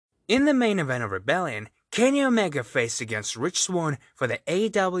In the main event of Rebellion, Kenny Omega faced against Rich Swann for the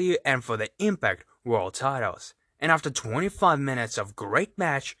AEW and for the Impact World titles. And after 25 minutes of great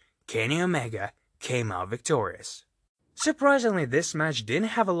match, Kenny Omega came out victorious. Surprisingly, this match didn't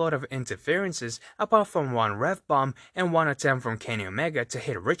have a lot of interferences apart from one ref bomb and one attempt from Kenny Omega to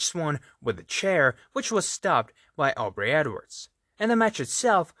hit Rich Swann with a chair, which was stopped by Aubrey Edwards. And the match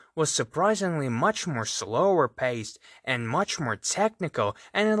itself was surprisingly much more slower paced and much more technical,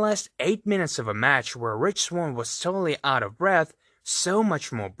 and in the last 8 minutes of a match where Rich Swann was totally out of breath, so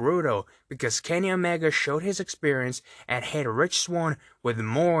much more brutal because Kenny Omega showed his experience and hit Rich Swann with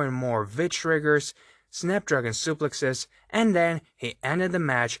more and more V-triggers, Snapdragon suplexes, and then he ended the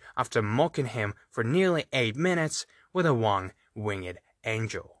match after mocking him for nearly 8 minutes with a one-winged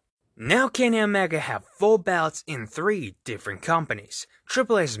angel. Now Kenny Omega have 4 belts in 3 different companies: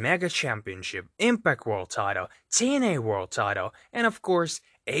 AAA's Mega Championship, Impact World Title, TNA World Title, and of course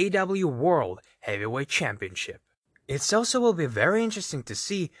AEW World Heavyweight Championship. It also will be very interesting to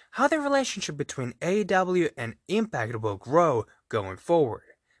see how the relationship between AEW and Impact will grow going forward.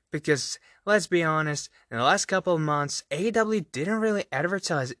 Because, let's be honest, in the last couple of months, AEW didn't really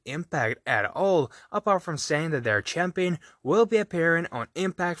advertise Impact at all, apart from saying that their champion will be appearing on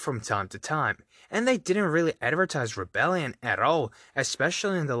Impact from time to time. And they didn't really advertise Rebellion at all,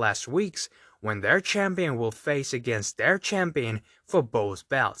 especially in the last weeks, when their champion will face against their champion for both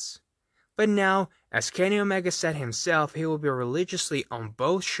belts. But now, as Kenny Omega said himself, he will be religiously on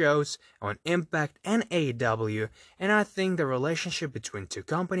both shows, on Impact and AEW, and I think the relationship between two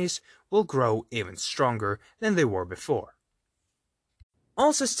companies will grow even stronger than they were before.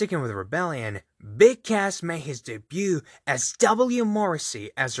 Also sticking with Rebellion, Big Cass made his debut as W.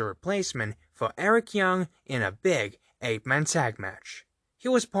 Morrissey as a replacement for Eric Young in a big 8-man tag match. He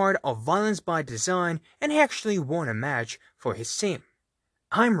was part of Violence by Design and he actually won a match for his team.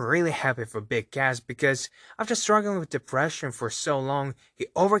 I'm really happy for Big Cass because after struggling with depression for so long, he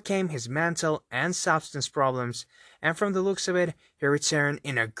overcame his mental and substance problems, and from the looks of it, he returned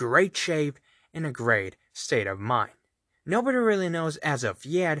in a great shape and a great state of mind. Nobody really knows as of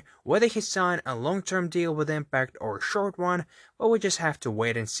yet whether he signed a long-term deal with Impact or a short one, but we just have to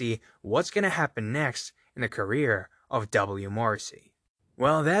wait and see what's gonna happen next in the career of W. Morrissey.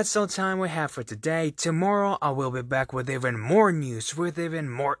 Well, that's all time we have for today. Tomorrow I will be back with even more news, with even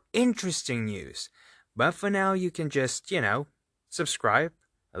more interesting news. But for now, you can just, subscribe,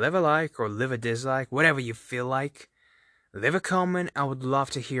 leave a like or leave a dislike, whatever you feel like. Leave a comment. I would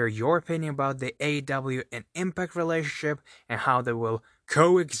love to hear your opinion about the AEW and Impact relationship and how they will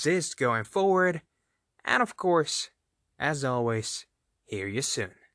coexist going forward. And of course, as always, hear you soon.